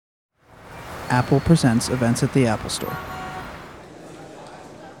Apple Presents events at the Apple Store.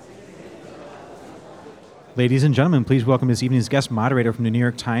 Ladies and gentlemen, please welcome this evening's guest moderator from the New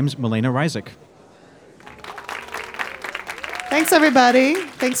York Times, Milena Ryzik. Thanks, everybody.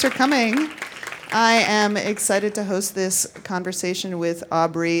 Thanks for coming. I am excited to host this conversation with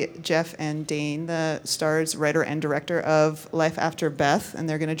Aubrey, Jeff, and Dane, the Star's writer and director of Life After Beth, and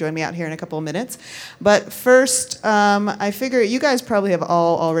they're going to join me out here in a couple of minutes. But first, I figure you guys probably have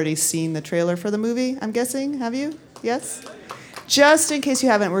all already seen the trailer for the movie, I'm guessing. Have you? Yes? Just in case you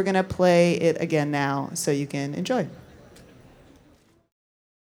haven't, we're going to play it again now so you can enjoy.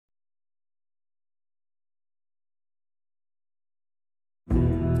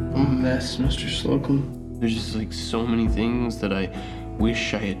 I'm a mess, Mr. Slocum. There's just like so many things that I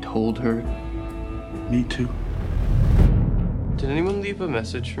wish I had told her. Me too. Did anyone leave a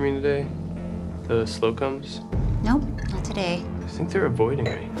message for me today? The Slocums? Nope, not today. I think they're avoiding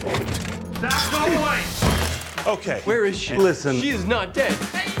me. Zach, go away! Okay. Where is she? Listen. She is not dead.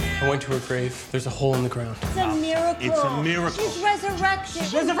 I went to her grave. There's a hole in the ground. It's a miracle. It's a miracle. She's resurrected.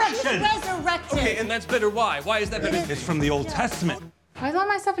 Resurrection! She's resurrected. Okay, and that's better. Why? Why is that better? It's from the Old Testament. Why is all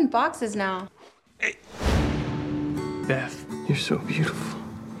my stuff in boxes now? Beth, you're so beautiful.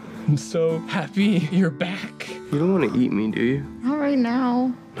 I'm so happy you're back. You don't want to eat me, do you? Not right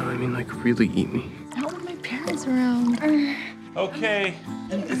now. No, I mean like really eat me. Not with my parents around. Okay.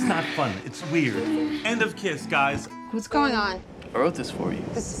 It's not fun. It's weird. End of kiss, guys. What's going on? I wrote this for you.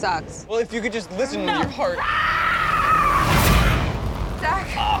 This sucks. Well, if you could just listen to your heart. Zach,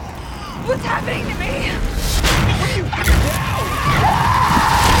 what's happening to me?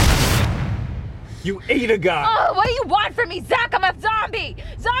 You ate a guy. Oh, what do you want from me, Zach? I'm a zombie.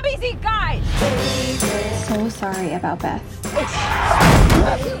 Zombies eat guys. So sorry about Beth.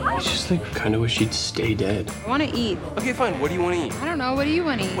 I just like kind of wish she'd stay dead. I want to eat. Okay, fine. What do you want to eat? I don't know. What do you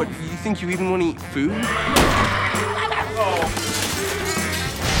want to eat? What, you think you even want to eat food?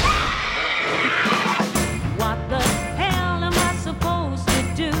 What the hell am I supposed to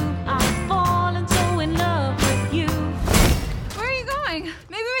do? I'm falling so in love with you. Where are you going?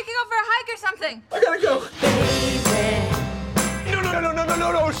 Maybe we can go for a hike or something. I gotta go. Baby.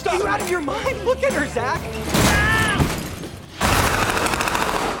 No, stop. Are you out of your mind? Look at her, Zach.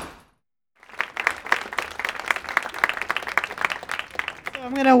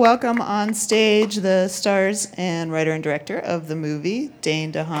 I'm going to welcome on stage the stars and writer and director of the movie,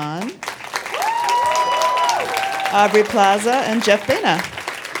 Dane DeHaan, Aubrey Plaza, and Jeff Baena.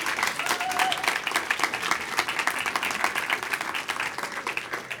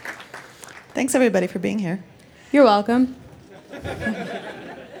 Thanks, everybody, for being here. You're welcome.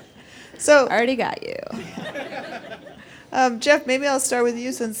 So, I already got you. Jeff, maybe I'll start with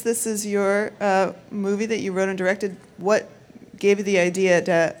you since this is your movie that you wrote and directed. What gave you the idea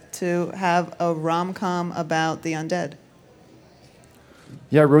to have a rom-com about the undead?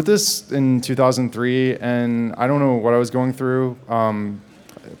 Yeah, I wrote this in 2003, and I don't know what I was going through. I mean,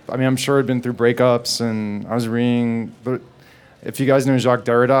 I'm sure I'd been through breakups, and I was reading. But if you guys know Jacques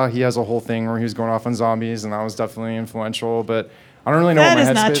Derrida, he has a whole thing where he was going off on zombies, and that was definitely influential. But I don't really know what my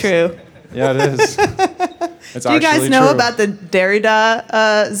That is not true. Yeah, it is. It's Do you guys actually know true. about the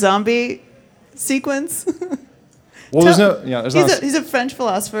Derrida zombie sequence? Well, there's not. He's a French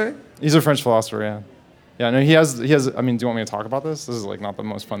philosopher. He's a French philosopher, yeah. Yeah, no, he has. I mean, do you want me to talk about this? This is like not the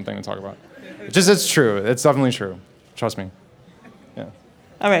most fun thing to talk about. It's true. It's definitely true. Trust me. Yeah.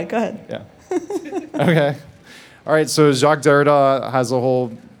 All right, go ahead. Yeah. Okay. All right. So Jacques Derrida has a whole.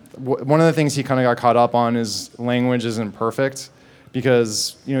 One of the things he kind of got caught up on is language isn't perfect,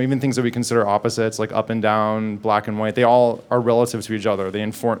 because even things that we consider opposites like up and down, black and white, they all are relative to each other. They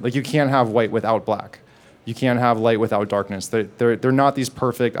inform. Like you can't have white without black. You can't have light without darkness. They're not these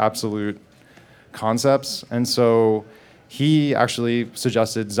perfect absolute concepts. And so he actually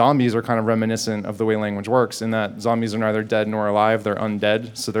suggested zombies are kind of reminiscent of the way language works, in that zombies are neither dead nor alive. They're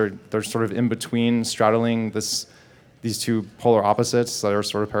undead. So they're sort of in between, straddling these two polar opposites that are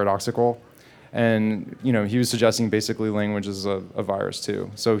sort of paradoxical. And he was suggesting basically language is a virus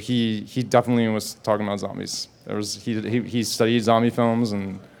too. So he definitely was talking about zombies. He studied zombie films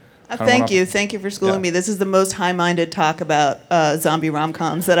and. Thank you for schooling me. This is the most high-minded talk about zombie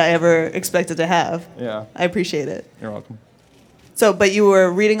rom-coms that I ever expected to have. Yeah. I appreciate it. You're welcome. So, but you were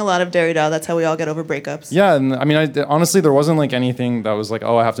reading a lot of Derrida. That's how we all get over breakups. Yeah, and I mean, honestly, there wasn't like anything that was like,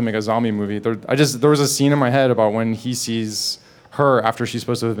 oh, I have to make a zombie movie. There was a scene in my head about when he sees her after she's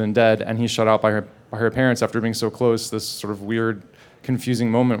supposed to have been dead, and he's shut out by her parents after being so close. This sort of weird,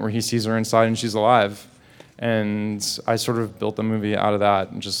 confusing moment where he sees her inside and she's alive. And I sort of built the movie out of that,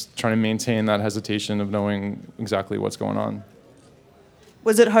 and just trying to maintain that hesitation of knowing exactly what's going on.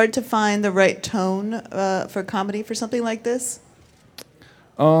 Was it hard to find the right tone for comedy for something like this?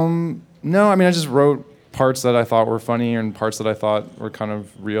 No, I mean, I just wrote parts that I thought were funny and parts that I thought were kind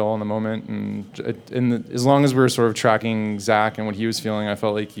of real in the moment. And as long as we were sort of tracking Zach and what he was feeling, I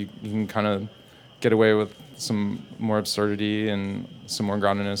felt like you can kind of get away with some more absurdity and some more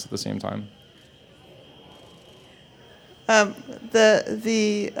groundedness at the same time.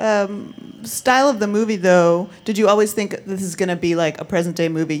 The style of the movie, though, did you always think this is going to be like a present-day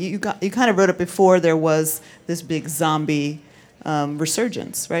movie? You kind of wrote it before there was this big zombie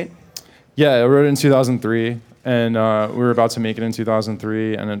resurgence, right? Yeah, I wrote it in 2003, and we were about to make it in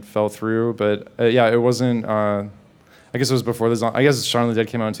 2003, and it fell through. But yeah, it wasn't. I guess it was before I guess Shaun of the Dead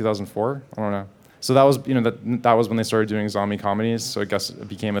came out in 2004. I don't know. So that was, that was when they started doing zombie comedies. So I guess it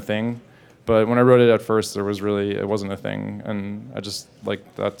became a thing. But when I wrote it at first, it wasn't a thing, and I just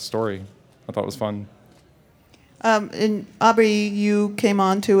liked that story. I thought it was fun. And Aubrey, you came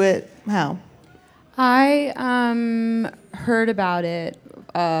onto it how? I heard about it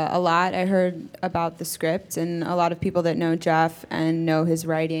a lot. I heard about the script, and a lot of people that know Jeff and know his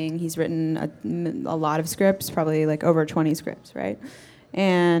writing. He's written a lot of scripts, probably like over 20 scripts, right?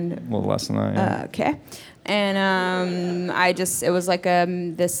 And A little less than that, yeah. okay. And it was like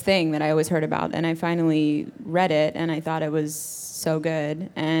this thing that I always heard about, and I finally read it, and I thought it was so good,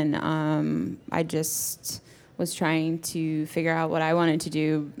 and I just was trying to figure out what I wanted to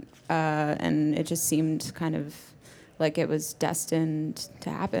do, and it just seemed kind of like it was destined to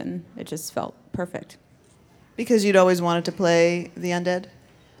happen. It just felt perfect. Because you'd always wanted to play the undead?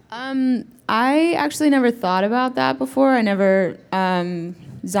 I actually never thought about that before. I never.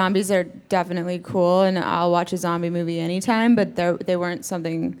 Zombies are definitely cool, and I'll watch a zombie movie anytime. But they weren't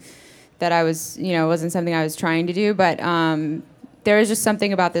something that I was, wasn't something I was trying to do. But there was just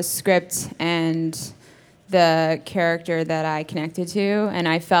something about this script and the character that I connected to, and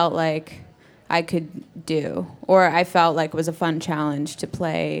I felt like I could do, or I felt like it was a fun challenge to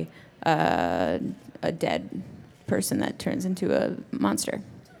play a dead person that turns into a monster.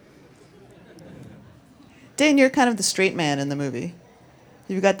 Dane, you're kind of the straight man in the movie.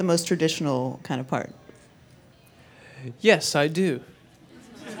 You've got the most traditional kind of part. Yes, I do.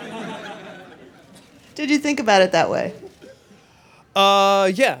 Did you think about it that way?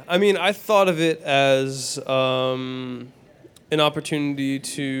 Yeah. I mean, I thought of it as an opportunity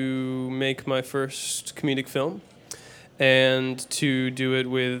to make my first comedic film and to do it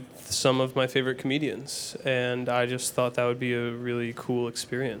with some of my favorite comedians. And I just thought that would be a really cool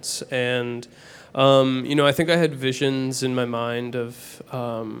experience. And I think I had visions in my mind of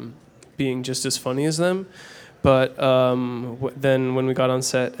being just as funny as them, but then when we got on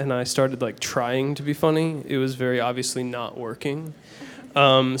set and I started trying to be funny, it was very obviously not working.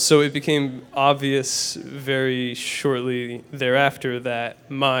 So it became obvious very shortly thereafter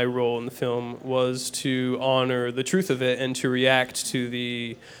that my role in the film was to honor the truth of it and to react to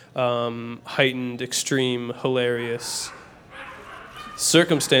the heightened, extreme, hilarious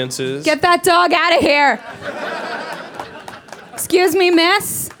circumstances. Get that dog out of here! Excuse me,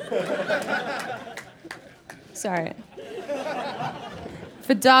 miss? Sorry. If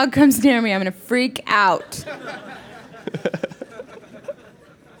a dog comes near me, I'm gonna freak out.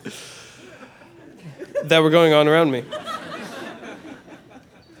 That were going on around me.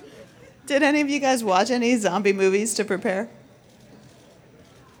 Did any of you guys watch any zombie movies to prepare?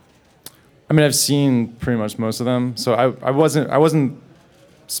 I mean, I've seen pretty much most of them, so I wasn't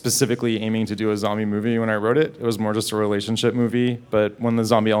specifically aiming to do a zombie movie when I wrote it. It was more just a relationship movie. But when the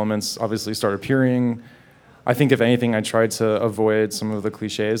zombie elements obviously started appearing, I think if anything, I tried to avoid some of the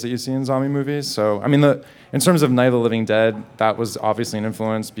cliches that you see in zombie movies. So, I mean, in terms of Night of the Living Dead, that was obviously an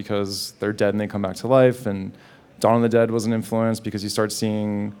influence because they're dead and they come back to life. And Dawn of the Dead was an influence because you start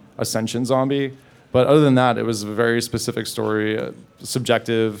seeing Ascension zombie. But other than that, it was a very specific story,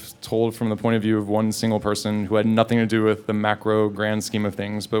 subjective, told from the point of view of one single person who had nothing to do with the macro grand scheme of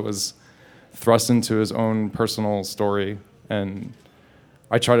things, but was thrust into his own personal story. And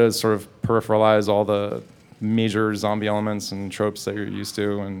I try to sort of peripheralize all the major zombie elements and tropes that you're used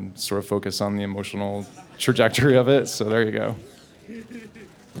to and sort of focus on the emotional trajectory of it. So there you go.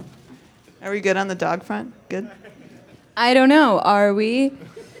 Are we good on the dog front? Good? I don't know. Are we?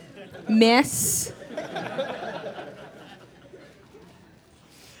 Miss?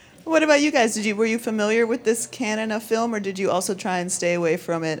 What about you guys? Were you familiar with this canon of film, or did you also try and stay away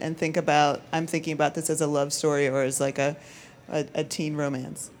from it and think about, I'm thinking about this as a love story or as like a teen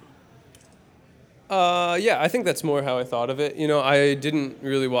romance? Yeah, I think that's more how I thought of it. You know, I didn't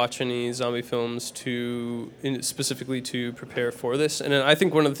really watch any zombie films specifically to prepare for this. And I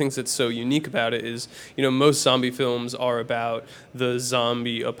think one of the things that's so unique about it is, you know, most zombie films are about the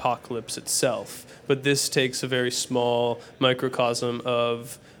zombie apocalypse itself. But this takes a very small microcosm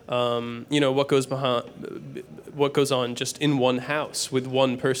of, you know, what goes on just in one house with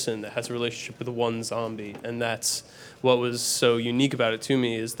one person that has a relationship with one zombie. And that's what was so unique about it to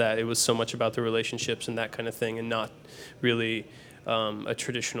me, is that it was so much about the relationships and that kind of thing, and not really a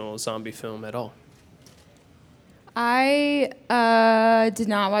traditional zombie film at all. I did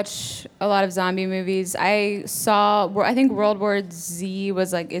not watch a lot of zombie movies. I think World War Z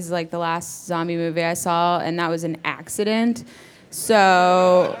is the last zombie movie I saw, and that was an accident.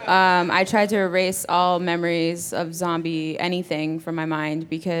 So I tried to erase all memories of zombie anything from my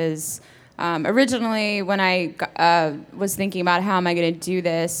mind, because originally when I was thinking about how am I going to do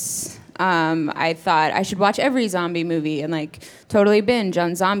this, I thought I should watch every zombie movie and like totally binge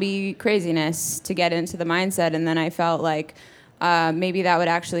on zombie craziness to get into the mindset. And then I felt like maybe that would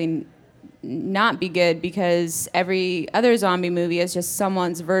actually not be good, because every other zombie movie is just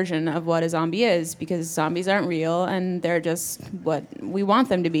someone's version of what a zombie is, because zombies aren't real and they're just what we want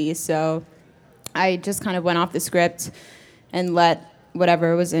them to be. So I just kind of went off the script and let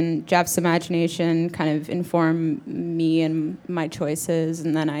whatever was in Jeff's imagination kind of inform me and my choices,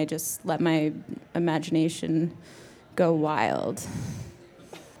 and then I just let my imagination go wild.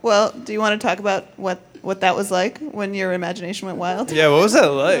 Well, do you want to talk about what that was like when your imagination went wild? Yeah, what was that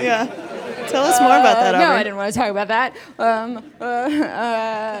like? Yeah. Tell us more about that, Aubrey. No, I didn't want to talk about that.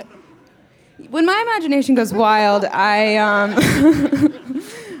 When my imagination goes wild, I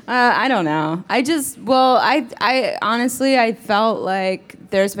don't know. I honestly, I felt like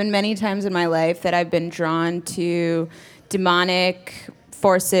there's been many times in my life that I've been drawn to demonic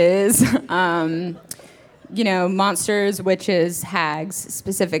forces, monsters, witches, hags,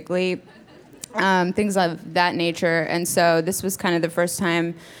 specifically, things of that nature. And so this was kind of the first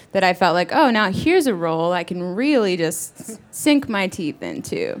time that I felt like, oh, now here's a role I can really just sink my teeth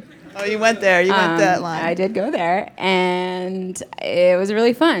into. Oh, you went there. You went that line. I did go there, and it was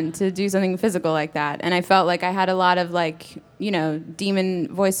really fun to do something physical like that. And I felt like I had a lot of demon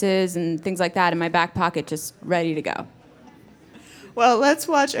voices and things like that in my back pocket, just ready to go. Well, let's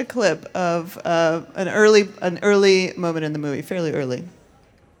watch a clip of an early moment in the movie, fairly early.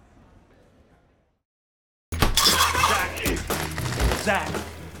 Zach,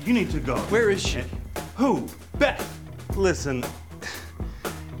 you need to go. Where is she? Who? Beth! Listen,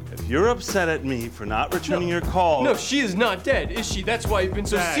 if you're upset at me for not returning your call... No, she is not dead, is she? That's why you've been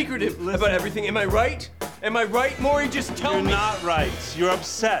so Zach, secretive listen. about everything. Am I right? Am I right, Maury? Just tell me. You're not right. You're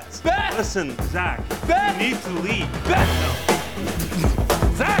upset. Beth! Listen, Zach, Beth! you need to leave. Beth!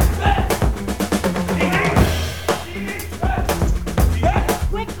 No. Zach! Beth!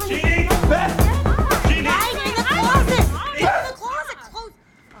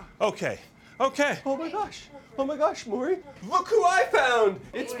 Okay. Oh my gosh, Maury. Look who I found.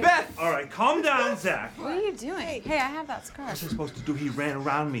 It's Beth. All right, calm down, Zach. What are you doing? Hey, I have that scarf. What's he supposed to do? He ran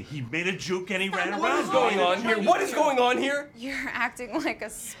around me. He made a juke and he ran around me. What is going on here? What is going on here? You're acting like a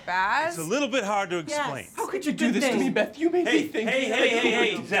spaz. It's a little bit hard to explain. How could you do this to me, Beth? You made me think.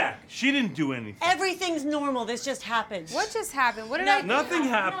 Hey, Zach. She didn't do anything. Everything's normal. This just happened. What just happened? What did I do? Nothing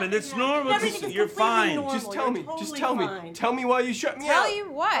happened. It's normal. Everything is You're completely fine. normal. Just tell me. You're Just totally tell me. fine. Tell me why you shut me out. Tell you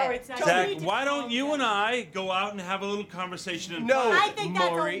what? All right, Zach, Zach, you need to why calm don't you down. and I go out and have a little conversation and No, I think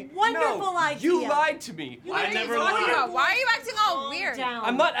that's Maury. a wonderful no, idea. You lied to me. I never Talking lied. about? Why are you acting all Calm weird? down.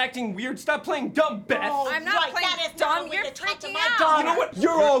 I'm not acting weird. Stop playing dumb, Beth. Oh, I'm not right, playing that is dumb. not the way You're to talk to freaking my out. daughter. You know what?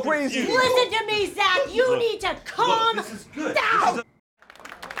 You're all crazy. Listen to me, Zach. You need to calm Look, this is good. down.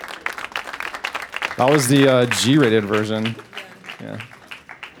 That was the G-rated version.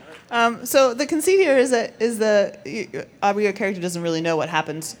 Yeah. So the conceit here is that Aubrey, your character, doesn't really know what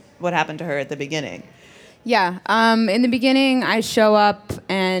happened to her at the beginning. Yeah. In the beginning, I show up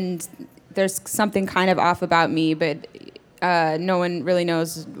and there's something kind of off about me, but no one really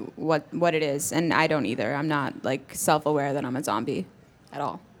knows what it is, and I don't either. I'm not self-aware that I'm a zombie at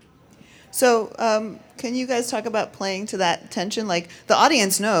all. So can you guys talk about playing to that tension? Like, the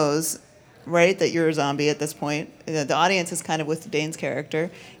audience knows, right, that you're a zombie at this point. The audience is kind of with Dane's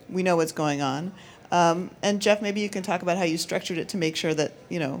character. We know what's going on. And Jeff, maybe you can talk about how you structured it to make sure that,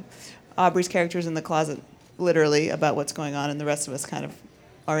 Aubrey's character's in the closet, literally, about what's going on, and the rest of us kind of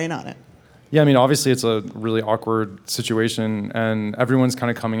are in on it. Yeah, I mean, obviously it's a really awkward situation, and everyone's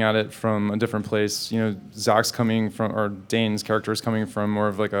kind of coming at it from a different place. Dane's character is coming from more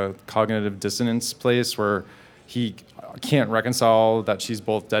of a cognitive dissonance place where he can't reconcile that she's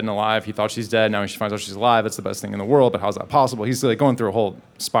both dead and alive. He thought she's dead. Now she finds out she's alive. It's the best thing in the world. But how's that possible? He's like going through a whole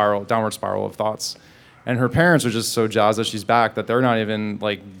downward spiral of thoughts. And her parents are just so jazzed that she's back that they're not even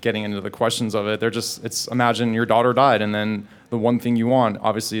like getting into the questions of it. They're just, it's imagine your daughter died, and then the one thing you want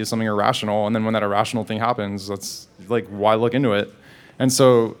obviously is something irrational. And then when that irrational thing happens, that's like, why look into it? And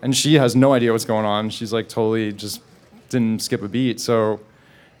so, and she has no idea what's going on. She's like totally just didn't skip a beat. So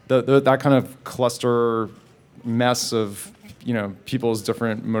that kind of cluster mess of, you know, people's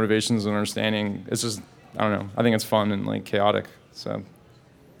different motivations and understanding, it's just, I don't know, I think it's fun and like chaotic. So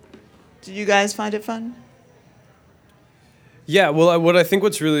Did you guys find it fun? Yeah, well,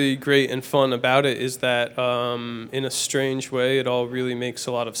 what's really great and fun about it is that in a strange way, it all really makes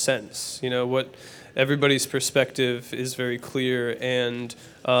a lot of sense. You know, what everybody's perspective is very clear, and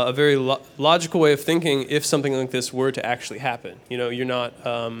a very logical way of thinking if something like this were to actually happen. You know,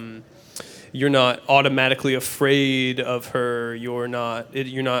 you're not automatically afraid of her. You're not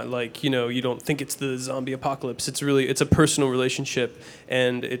like, you know, you don't think it's the zombie apocalypse. It's a personal relationship,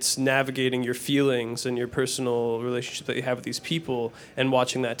 and it's navigating your feelings and your personal relationship that you have with these people and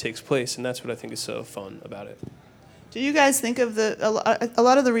watching that takes place. And that's what I think is so fun about it. Do you guys think of a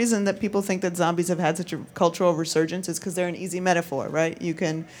lot of the reason that people think that zombies have had such a cultural resurgence is because they're an easy metaphor, right? You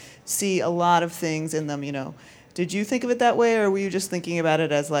can see a lot of things in them, you know. Did you think of it that way, or were you just thinking about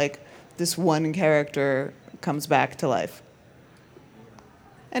it as like this one character comes back to life?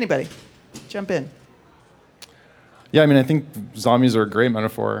 Anybody, jump in. Yeah, I mean, I think zombies are a great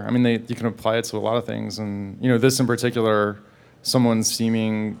metaphor. I mean, you can apply it to a lot of things, and you know, this in particular, someone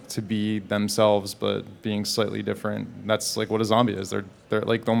seeming to be themselves but being slightly different. That's like what a zombie is. They're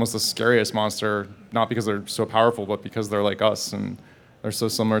like almost the scariest monster, not because they're so powerful, but because they're like us and they're so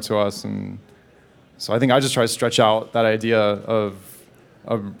similar to us. And so I think I just try to stretch out that idea of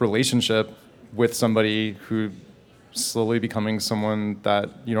a relationship with somebody who slowly becoming someone that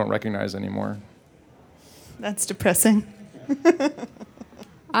you don't recognize anymore. That's depressing.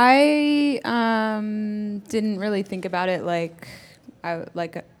 I didn't really think about it like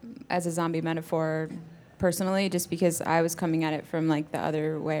as a zombie metaphor personally, just because I was coming at it from like the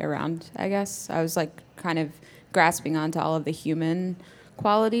other way around, I guess. I was like kind of grasping onto all of the human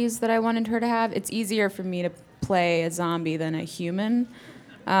qualities that I wanted her to have. It's easier for me to play a zombie than a human.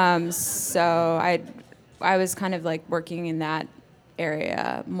 So I was kind of like working in that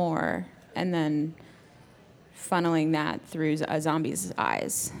area more, and then funneling that through a zombie's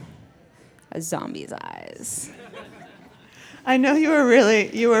eyes. A zombie's eyes. I know you were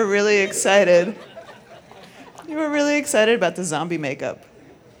really excited. You were really excited about the zombie makeup.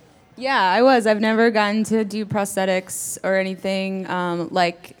 Yeah, I was. I've never gotten to do prosthetics or anything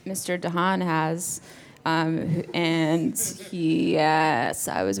like Mr. Dahan has. And yes,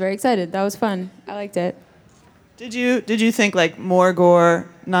 I was very excited. That was fun. I liked it. Did you think like more gore,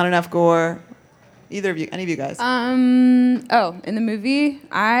 not enough gore? Either of you, any of you guys? In the movie,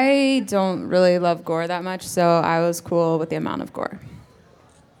 I don't really love gore that much, so I was cool with the amount of gore.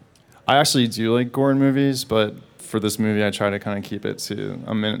 I actually do like gore in movies, but for this movie, I try to kind of keep it to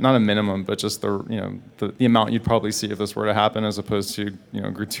not a minimum, but just the amount you'd probably see if this were to happen, as opposed to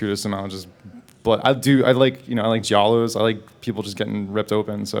gratuitous amount of just blood. I like giallos. I like people just getting ripped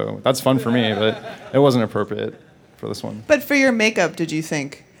open, so that's fun for me, but it wasn't appropriate for this one. But for your makeup, did you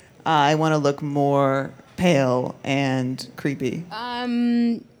think I want to look more pale and creepy?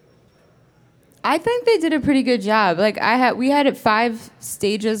 I think they did a pretty good job. Like we had 5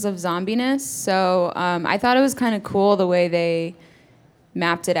 stages of zombiness, so I thought it was kind of cool the way they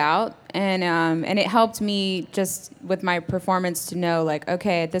mapped it out, and it helped me just with my performance to know, like,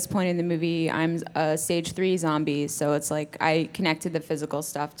 okay, at this point in the movie, I'm a stage 3 zombie, so it's like I connected the physical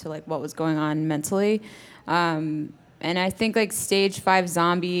stuff to like what was going on mentally, and I think like stage 5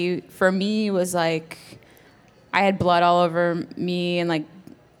 zombie for me was like I had blood all over me and like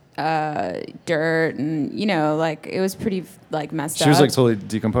dirt, and like it was pretty like messed up. She was like totally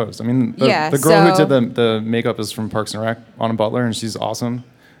decomposed. I mean, the girl who did the makeup is from Parks and Rec, Anna Butler, and she's awesome.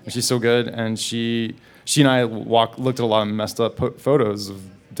 And she's so good. And she and I looked at a lot of messed up photos of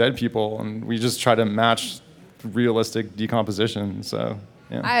dead people, and we just try to match realistic decomposition. So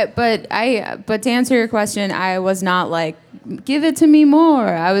yeah. But to answer your question, I was not like, give it to me more.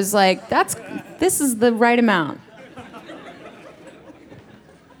 I was like, this is the right amount.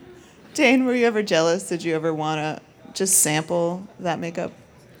 Dane, were you ever jealous? Did you ever want to just sample that makeup?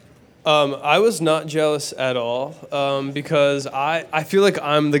 I was not jealous at all because I feel like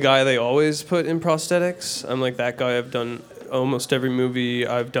I'm the guy they always put in prosthetics. I'm like that guy. I've done almost every movie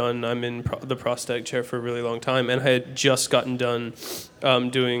I've done. I'm in the prosthetic chair for a really long time, and I had just gotten done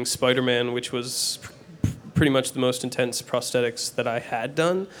doing Spider-Man, which was pretty much the most intense prosthetics that I had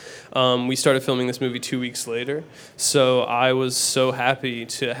done. We started filming this movie 2 weeks later, so I was so happy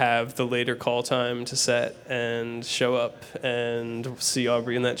to have the later call time to set and show up and see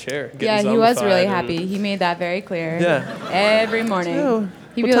Aubrey in that chair. Yeah, getting he was zombified really and- happy. He made that very clear. Yeah. Every morning. Oh,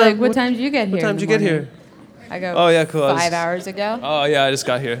 He'd what be time- like, what what- time did you get here? what time in did the you get morning?" here? I go, Oh, yeah, cool. I was- 5 hours ago. Oh, yeah, I just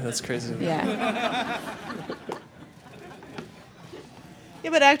got here. That's crazy. Yeah. Yeah,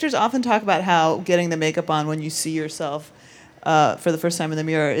 but actors often talk about how getting the makeup on when you see yourself for the first time in the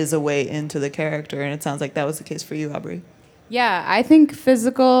mirror is a way into the character, and it sounds like that was the case for you, Aubrey. Yeah, I think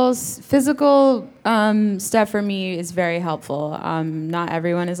physical stuff for me is very helpful. Not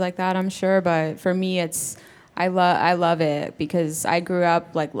everyone is like that, I'm sure, but for me, I love it because I grew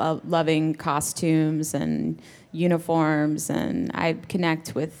up like loving costumes and uniforms, and I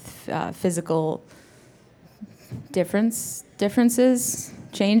connect with physical differences,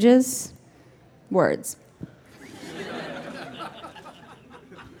 changes, words.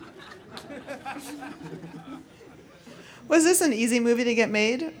 Was this an easy movie to get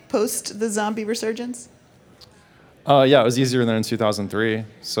made post the zombie resurgence? Yeah, it was easier than in 2003.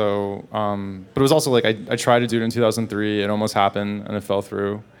 So, but it was also like I tried to do it in 2003. It almost happened, and it fell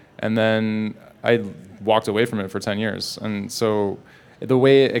through. And then I walked away from it for 10 years. And so the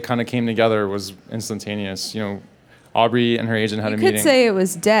way it kind of came together was instantaneous. You know, Aubrey and her agent had You a could meeting. say it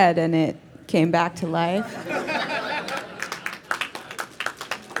was dead and it came back to life.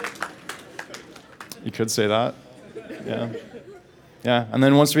 You could say that. Yeah. Yeah. And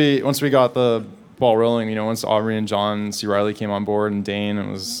then once we got the ball rolling, you know, once Aubrey and John C. Reilly came on board and Dane,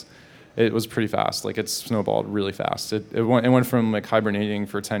 it was pretty fast. Like, it snowballed really fast. It went from like hibernating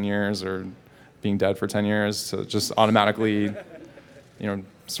for 10 years or being dead for 10 years to just automatically, you know,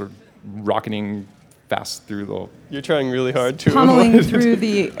 sort of rocketing fast through the... You're trying really hard to Pummeling avoid it. through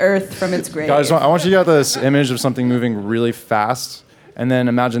the earth from its grave. Guys, I want you to get this image of something moving really fast, and then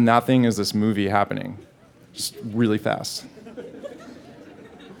imagine that thing is this movie happening, just really fast.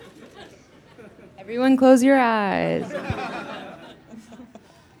 Everyone close your eyes.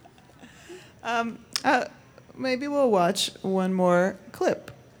 Maybe we'll watch one more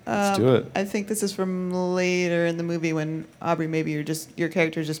clip. Let's do it. I think this is from later in the movie when Aubrey, maybe your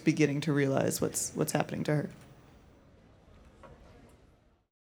character is just beginning to realize what's happening to her.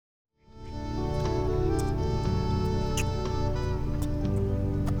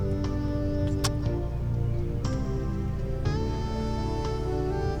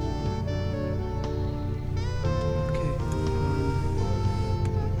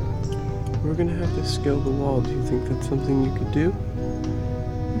 We're gonna have to scale the wall. Do you think that's something you could do?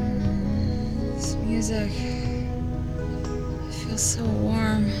 This music. It feels so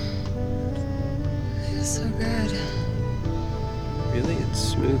warm. It feels so good. Really? It's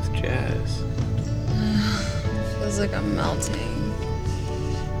smooth jazz. It feels like I'm melting.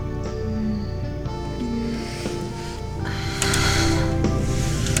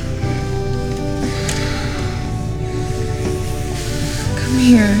 Come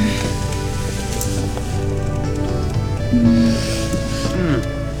here.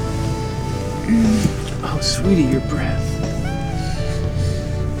 Oh, sweetie, your breath.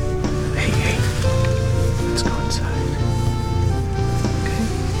 Hey, let's go inside. Okay.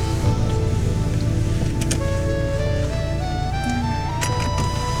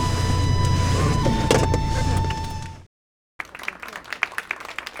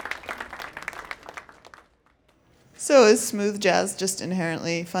 So is smooth jazz just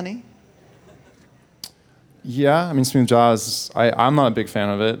inherently funny? Yeah, I mean, smooth jazz, I'm not a big fan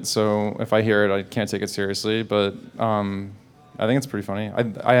of it, so if I hear it, I can't take it seriously, but I think it's pretty funny.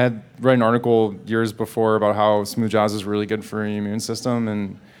 I had read an article years before about how smooth jazz is really good for your immune system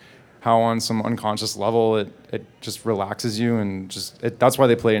and how on some unconscious level it just relaxes you, and that's why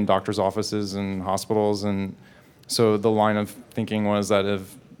they play in doctors' offices and hospitals. And so the line of thinking was that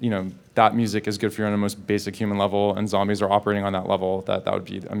if, you know, that music is good for you on the most basic human level and zombies are operating on that level, that would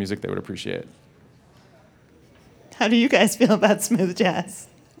be a music they would appreciate. How do you guys feel about smooth jazz?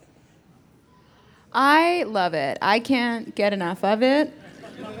 I love it. I can't get enough of it.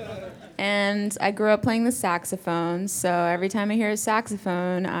 And I grew up playing the saxophone, so every time I hear a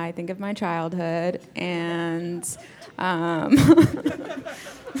saxophone, I think of my childhood. And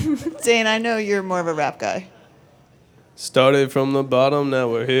Dane, I know you're more of a rap guy. Started from the bottom,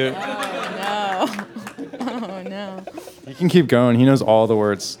 now we're here. oh no. He can keep going. He knows all the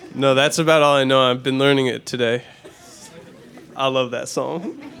words. No, that's about all I know. I've been learning it today. I love that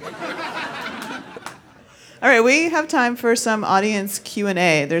song. All right, we have time for some audience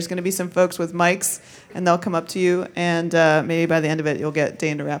Q&A. There's going to be some folks with mics, and they'll come up to you, and maybe by the end of it, you'll get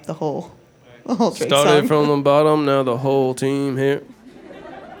Dane to rap the whole The whole Drake Started song. from the bottom, now the whole team here.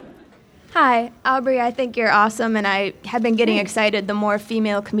 Hi, Aubrey. I think you're awesome, and I have been getting excited the more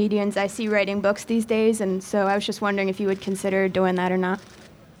female comedians I see writing books these days, and so I was just wondering if you would consider doing that or not.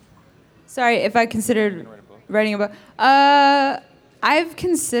 Sorry, if I considered writing a book. I've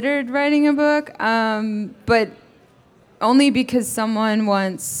considered writing a book, but only because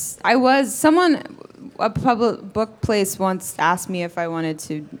a public book place once asked me if I wanted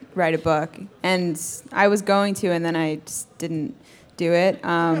to write a book, and I was going to, and then I just didn't do it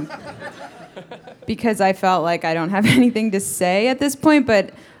because I felt like I don't have anything to say at this point.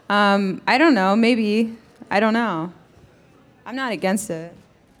 But I don't know, maybe. I don't know. I'm not against it.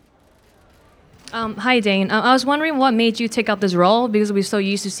 Hi, Dane. I was wondering what made you take up this role, because we're so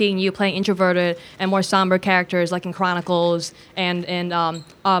used to seeing you playing introverted and more somber characters like in Chronicles and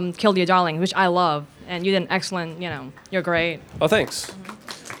Kill Your Darling, which I love. And you did an excellent, you're great. Oh, thanks.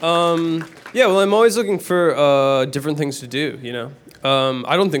 Yeah, well, I'm always looking for different things to do,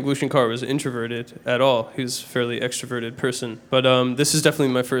 I don't think Lucian Carr was introverted at all. He was a fairly extroverted person. But this is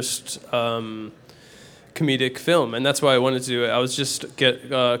definitely my first comedic film, and that's why I wanted to do it. I was just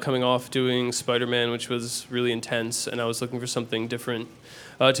coming off doing Spider-Man, which was really intense, and I was looking for something different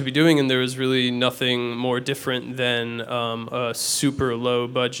to be doing, and there was really nothing more different than a super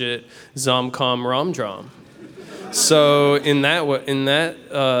low-budget Zom-Com rom-dram. So in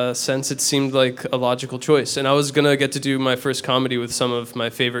that sense, it seemed like a logical choice, and I was gonna get to do my first comedy with some of my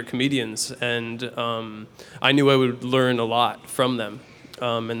favorite comedians, and I knew I would learn a lot from them,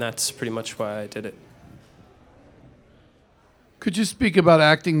 and that's pretty much why I did it. Could you speak about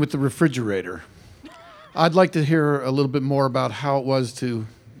acting with the refrigerator? I'd like to hear a little bit more about how it was to,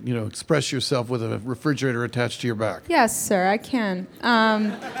 express yourself with a refrigerator attached to your back. Yes, sir, I can.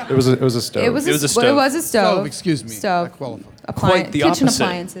 It was a stove. It was a stove. It was a stove. Excuse me. Stove. I qualify. Quite the kitchen opposite.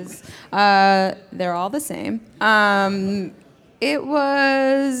 appliances. They're all the same. It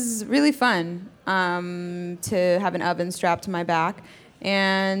was really fun to have an oven strapped to my back,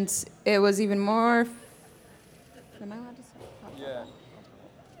 and it was even more. Am I allowed to say?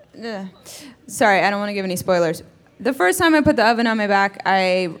 Yeah. Sorry, I don't want to give any spoilers. The first time I put the oven on my back,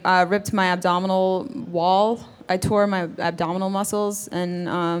 I ripped my abdominal wall. I tore my abdominal muscles,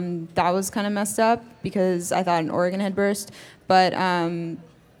 and that was kind of messed up because I thought an organ had burst. But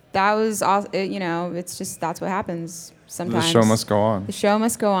that was, it's just, that's what happens sometimes. The show must go on. The show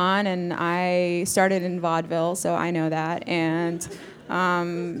must go on, and I started in vaudeville, so I know that. And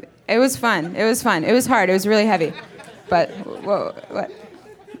it was fun. It was fun. It was hard. It was really heavy. But, what?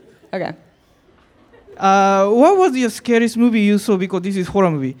 Okay. What was your scariest movie you saw? Because this is horror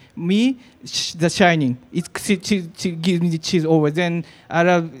movie. Me, The Shining. It gives me the chills over. Then I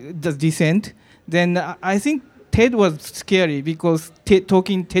love The Descent. Then I think Ted was scary because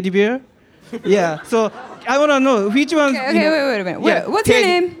talking teddy bear. Yeah. So I want to know which one. Okay, wait a minute. What's your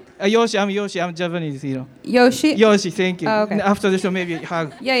name? Yoshi. I'm Yoshi. I'm Japanese. Yoshi. Yoshi. Thank you. Oh, okay. After the show, maybe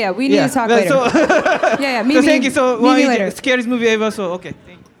hug. Yeah. We need to talk later. So yeah. Meet so me. thank you. So meet what me is later. the scariest movie ever saw? Okay.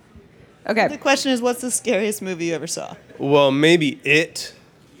 Thank you. Okay. The question is, what's the scariest movie you ever saw? Well, maybe It.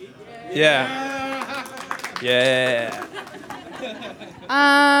 Yeah. Yeah.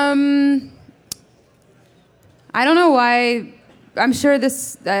 I don't know why. I'm sure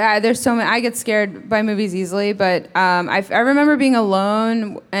there's so many. I get scared by movies easily, but I remember being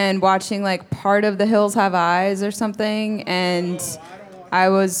alone and watching like part of The Hills Have Eyes or something, and I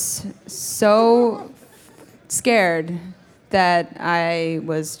was so scared that I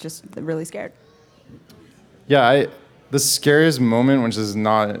was just really scared. Yeah, the scariest moment, which is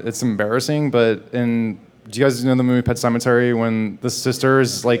it's embarrassing, but do you guys know the movie Pet Sematary when the sister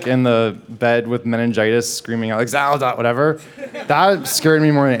is like in the bed with meningitis screaming out like Zelda, whatever? That scared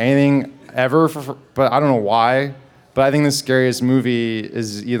me more than anything ever, but I don't know why. But I think the scariest movie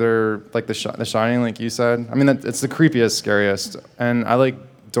is either like The Shining, like you said. I mean, it's the creepiest, scariest. And I like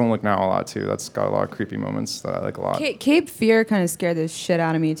Don't Look Now a lot too. That's got a lot of creepy moments that I like a lot. Cape Fear kind of scared the shit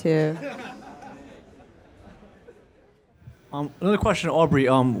out of me too. Another question, Aubrey.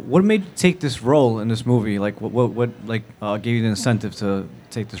 What made you take this role in this movie? Like, what gave you the incentive to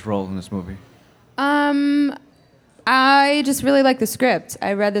take this role in this movie? I just really liked the script.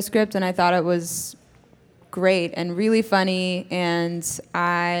 I read the script and I thought it was great and really funny, and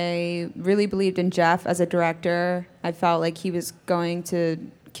I really believed in Jeff as a director. I felt like he was going to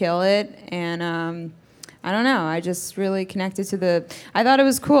kill it, and I don't know. I just really connected to I thought it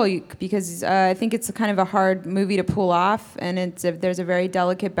was cool because I think it's a kind of a hard movie to pull off, and there's a very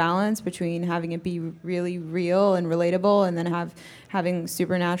delicate balance between having it be really real and relatable, and then having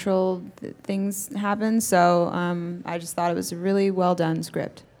supernatural things happen. So I just thought it was a really well done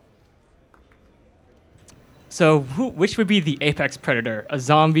script. So which would be the apex predator, a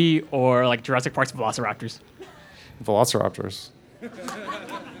zombie or like Jurassic Park's velociraptors? Velociraptors.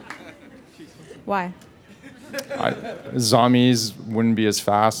 Why? Zombies wouldn't be as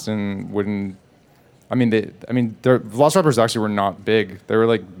fast and wouldn't. Their velociraptors actually were not big. They were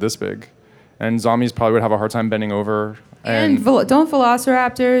like this big, and zombies probably would have a hard time bending over. And don't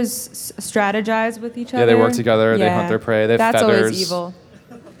velociraptors strategize with each other? Yeah, they work together. They hunt their prey. They have That's feathers. always evil.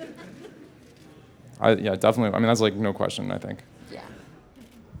 Yeah, definitely. I mean, that's like no question, I think.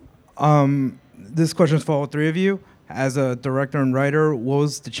 This question is for all three of you. As a director and writer, what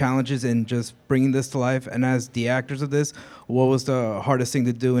was the challenges in just bringing this to life? And as the actors of this, what was the hardest thing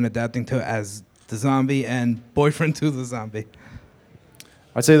to do in adapting to as the zombie and boyfriend to the zombie?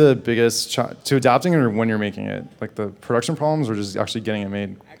 I'd say the biggest to adapting or when you're making it, like the production problems or just actually getting it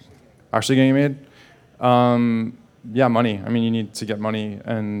made? Actually getting it made? Yeah, money. I mean, you need to get money,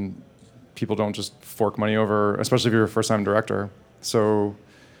 and people don't just fork money over, especially if you're a first-time director. So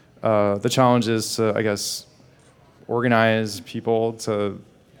the challenge is to, I guess, organize people to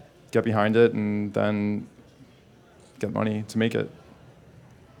get behind it and then get money to make it.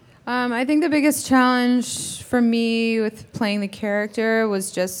 I think the biggest challenge for me with playing the character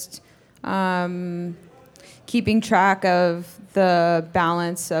was just keeping track of the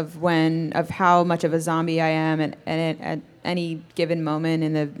balance of how much of a zombie I am at any given moment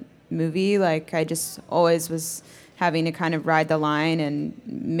in the movie. Like, I just always was having to kind of ride the line and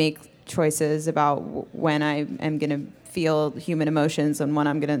make choices about when I am going to feel human emotions and when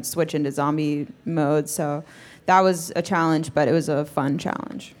I'm going to switch into zombie mode. So that was a challenge, but it was a fun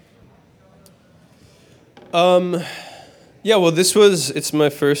challenge. Yeah, well, it's my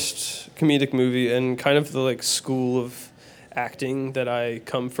first comedic movie, and kind of the like school of acting that I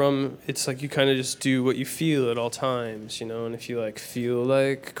come from. It's like you kind of just do what you feel at all times, and if you like feel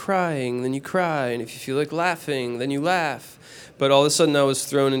like crying, then you cry, and if you feel like laughing, then you laugh. But all of a sudden I was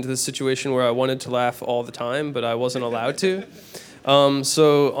thrown into this situation where I wanted to laugh all the time, but I wasn't allowed to.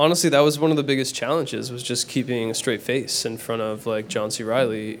 So honestly, that was one of the biggest challenges, was just keeping a straight face in front of like John C.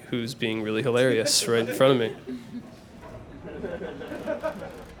 Reilly, who's being really hilarious right in front of me.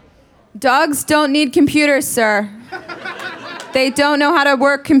 Dogs don't need computers, sir. They don't know how to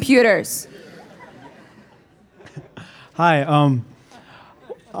work computers. Hi,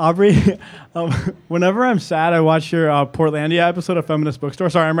 Aubrey. Whenever I'm sad, I watch your Portlandia episode of Feminist Bookstore.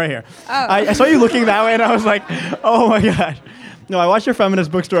 Sorry, I'm right here. Oh. I saw you looking that way, and I was like, oh my god. No, I watched your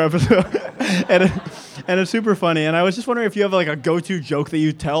Feminist Bookstore episode, and it's super funny. And I was just wondering if you have like a go-to joke that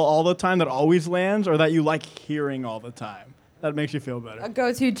you tell all the time that always lands, or that you like hearing all the time that makes you feel better. A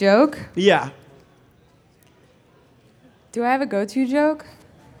go-to joke? Yeah. Do I have a go-to joke?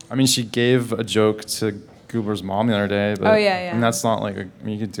 I mean, she gave a joke to Goobler's mom the other day. But, Oh, yeah. And that's not like,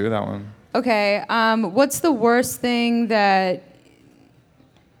 you could do that one. Okay, what's the worst thing that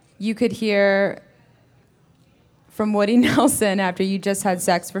you could hear from Woody Nelson after you just had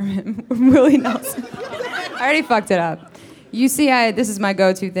sex from him? Willie Nelson. I already fucked it up. You see, this is my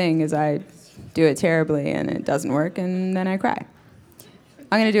go-to thing, is I do it terribly and it doesn't work, and then I cry.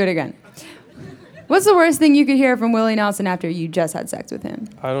 I'm gonna do it again. What's the worst thing you could hear from Willie Nelson after you just had sex with him?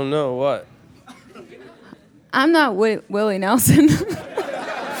 I don't know, what? I'm not Willie Nelson.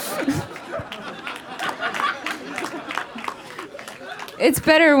 It's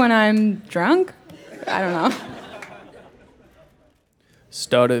better when I'm drunk. I don't know.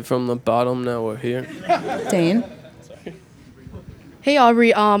 Started from the bottom, now we're here. Dane? Hey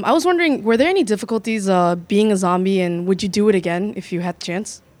Aubrey, I was wondering, were there any difficulties being a zombie, and would you do it again if you had the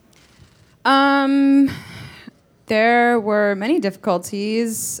chance? There were many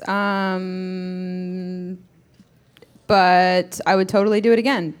difficulties, but I would totally do it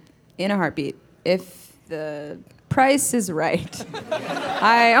again in a heartbeat if the price is right.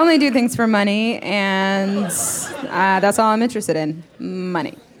 I only do things for money, and that's all I'm interested in,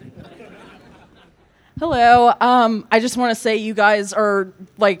 money. Hello. I just want to say you guys are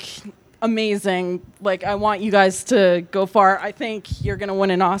like amazing. Like, I want you guys to go far. I think you're gonna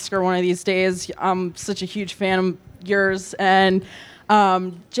win an Oscar one of these days. I'm such a huge fan of yours. And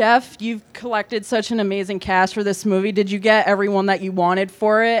Jeff, you've collected such an amazing cast for this movie. Did you get everyone that you wanted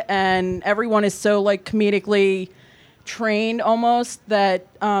for it? And everyone is so like comedically trained almost that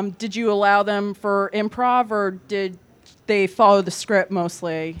did you allow them for improv, or did they follow the script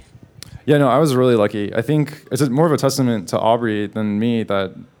mostly? Yeah, no, I was really lucky. I think it's more of a testament to Aubrey than me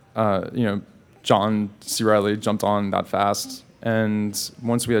that, John C. Reilly jumped on that fast. And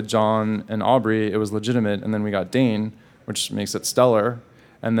once we had John and Aubrey, it was legitimate. And then we got Dane, which makes it stellar.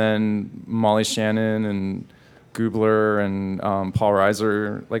 And then Molly Shannon and Goobler and Paul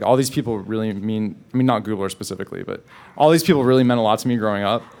Reiser, like all these people really not Goobler specifically, but all these people really meant a lot to me growing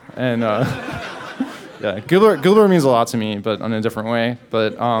up. And yeah, Goobler means a lot to me, but in a different way.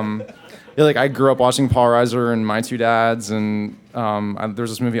 But yeah, like I grew up watching Paul Reiser and My Two Dads, and there's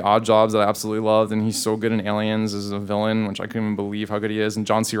this movie Odd Jobs that I absolutely loved, and he's so good in Aliens as a villain, which I couldn't even believe how good he is. And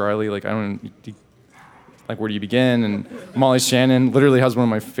John C. Reilly, like like where do you begin? And Molly Shannon literally has one of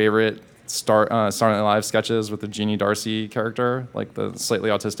my favorite Saturday Night Live sketches with the Jeannie Darcy character, like the slightly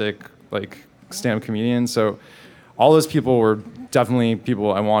autistic like stand-up comedian. So all those people were definitely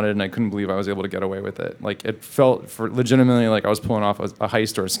people I wanted, and I couldn't believe I was able to get away with it. Like it felt legitimately like I was pulling off a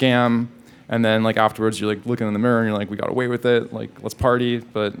heist or a scam. And then like afterwards, you're like looking in the mirror and you're like, we got away with it. Like let's party.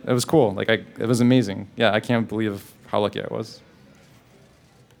 But it was cool. Like it was amazing. Yeah, I can't believe how lucky I was.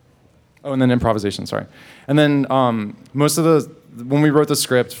 Oh, and then improvisation. Sorry. And then when I wrote the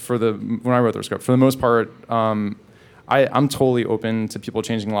script for the most part, I'm totally open to people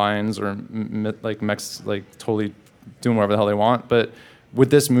changing lines or totally doing whatever the hell they want. But with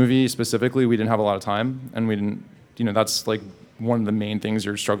this movie specifically, we didn't have a lot of time, and we didn't. That's like one of the main things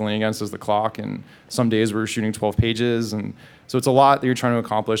you're struggling against is the clock. And some days we're shooting 12 pages, and so it's a lot that you're trying to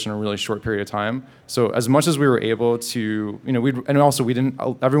accomplish in a really short period of time. So as much as we were able to,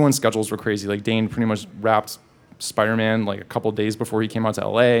 everyone's schedules were crazy. Like Dane pretty much wrapped Spider-Man like a couple days before he came out to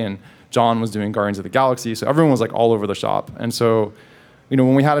LA, and John was doing Guardians of the Galaxy. So everyone was like all over the shop. And so,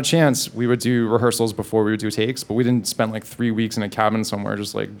 when we had a chance, we would do rehearsals before we would do takes, but we didn't spend like 3 weeks in a cabin somewhere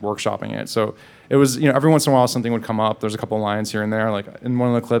just like workshopping it. So it was, every once in a while something would come up. There's a couple of lines here and there. Like in one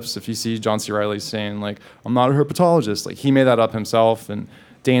of the clips, if you see John C. Reilly saying like, I'm not a herpetologist, like he made that up himself. And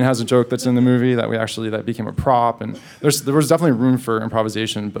Dane has a joke that's in the movie that became a prop. And there was definitely room for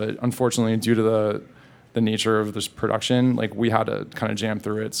improvisation, but unfortunately due to the nature of this production, like we had to kind of jam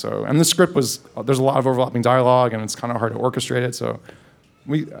through it. So, and the script there's a lot of overlapping dialogue, and it's kind of hard to orchestrate it. So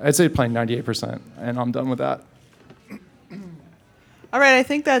I'd say playing 98%, and I'm done with that. All right, I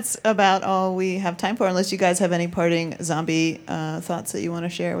think that's about all we have time for, unless you guys have any parting zombie thoughts that you want to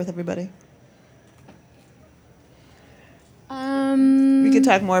share with everybody. We could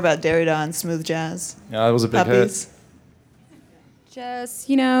talk more about Derrida and smooth jazz. Yeah, that was a big hit. Just,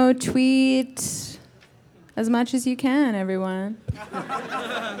 tweet as much as you can, everyone.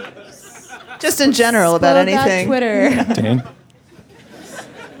 Just in general about anything. Twitter. Dane?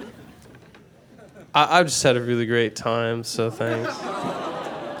 I've just had a really great time, so thanks.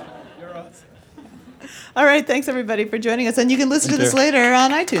 All right, thanks everybody for joining us. And you can listen to this later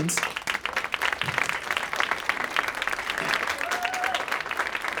on iTunes.